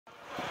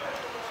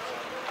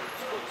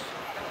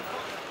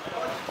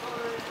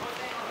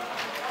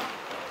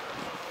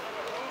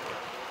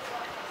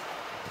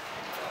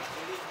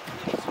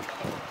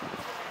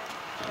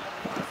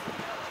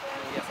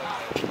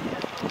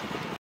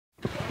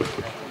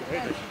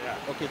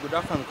Okay, good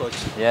afternoon, coach.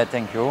 Yeah,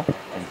 thank you.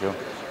 Thank you.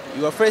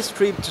 Your first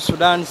trip to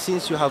Sudan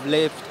since you have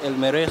left El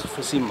Merreikh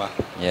for Simba.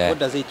 Yeah. What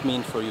does it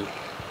mean for you?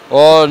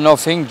 Oh,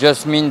 nothing.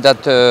 Just mean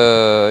that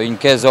in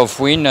case of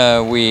win,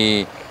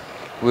 we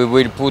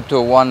will put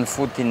one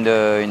foot in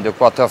the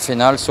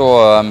quarterfinal. So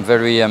I'm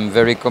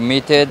very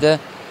committed,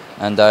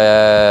 and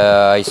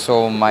I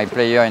saw my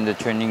player in the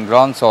training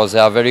ground. So they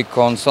are very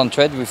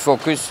concentrated. We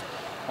focus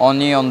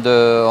only on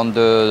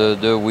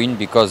the win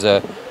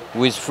because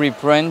with free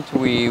print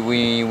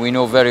we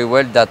know very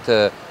well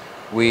that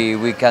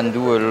we can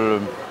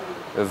do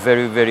a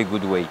very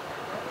good way.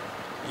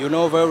 You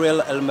know very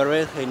well El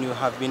Merreikh and you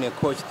have been a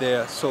coach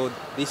there, so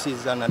this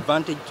is an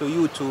advantage to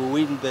you to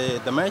win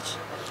the match?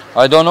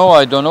 I don't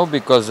know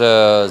because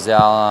there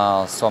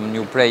are some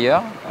new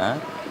players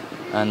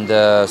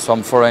and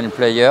some foreign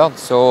players.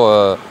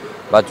 So,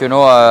 but you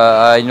know,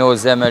 I know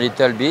them a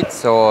little bit,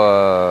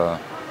 so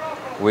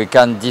we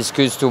can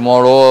discuss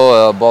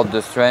tomorrow about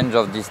the strength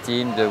of this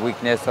team, the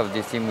weakness of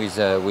this team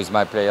with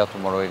my player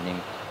tomorrow evening.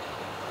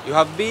 You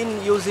have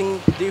been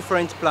using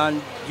different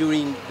plan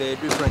during the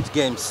different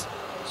games.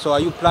 So are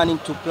you planning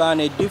to plan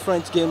a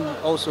different game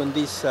also in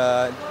this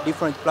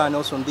different plan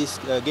also in this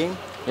game?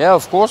 Yeah,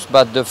 of course,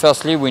 but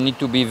firstly we need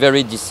to be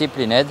very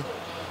disciplined.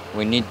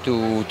 We need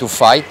to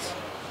fight,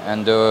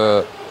 and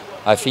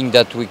I think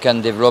that we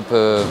can develop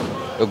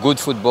a good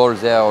football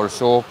there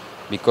also,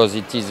 because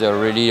it is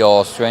really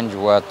our strength.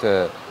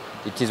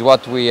 It is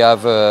what we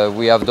have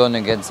done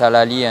against Al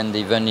Ahly and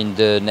even in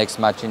the next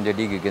match in the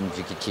league against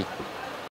Jikiti.